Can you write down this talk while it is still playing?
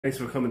Thanks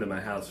for coming to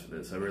my house for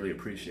this. I really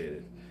appreciate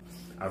it.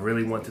 I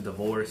really want to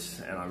divorce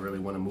and I really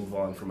want to move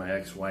on from my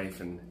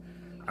ex-wife, and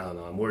I don't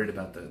know, I'm worried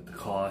about the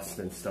cost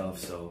and stuff,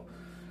 so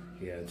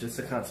yeah, just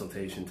a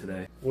consultation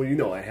today. Well, you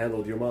know, I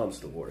handled your mom's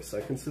divorce. I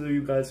consider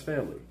you guys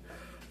family.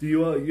 Do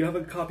you have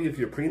a copy of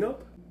your prenup?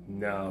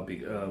 No,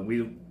 we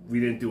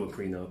didn't do a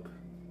prenup.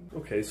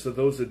 Okay, so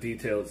those are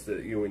details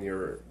that you and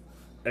your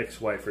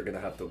ex-wife are gonna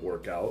have to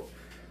work out.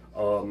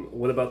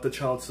 What about the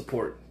child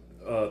support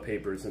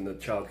papers and the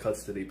child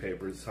custody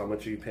papers? How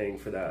much are you paying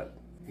for that?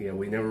 Yeah,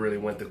 we never really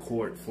went to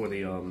court for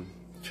the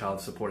child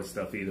support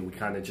stuff either. We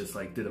kind of just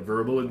like did a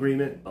verbal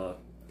agreement.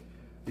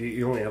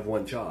 You only have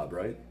one job,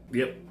 right?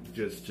 Yep,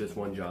 just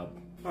one job.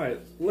 All right,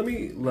 let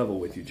me level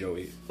with you,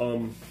 Joey.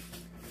 You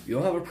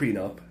don't have a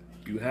prenup.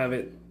 You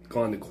haven't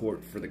gone to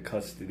court for the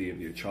custody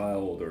of your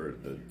child or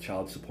the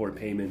child support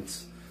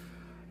payments.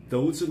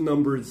 Those are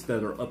numbers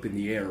that are up in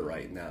the air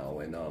right now,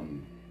 and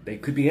they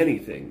could be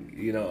anything.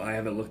 You know, I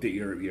haven't looked at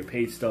your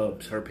pay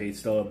stubs, her pay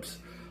stubs.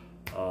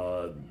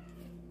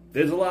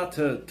 There's a lot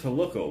to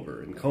look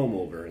over and comb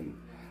over, and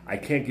I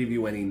can't give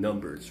you any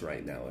numbers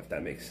right now, if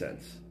that makes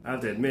sense. I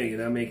have to admit, you're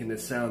not making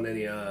this sound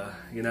any,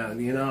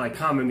 like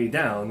calming me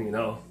down, you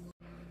know.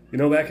 You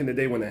know, back in the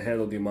day when I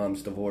handled your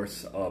mom's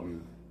divorce,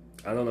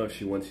 I don't know if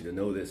she wants you to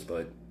know this,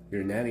 but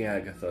your nanny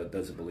Agatha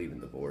doesn't believe in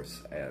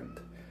divorce, and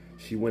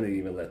she wouldn't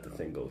even let the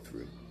thing go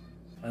through.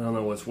 I don't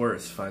know what's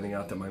worse, finding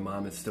out that my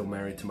mom is still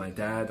married to my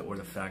dad, or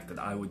the fact that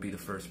I would be the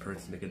first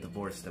person to get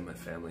divorced in my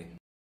family.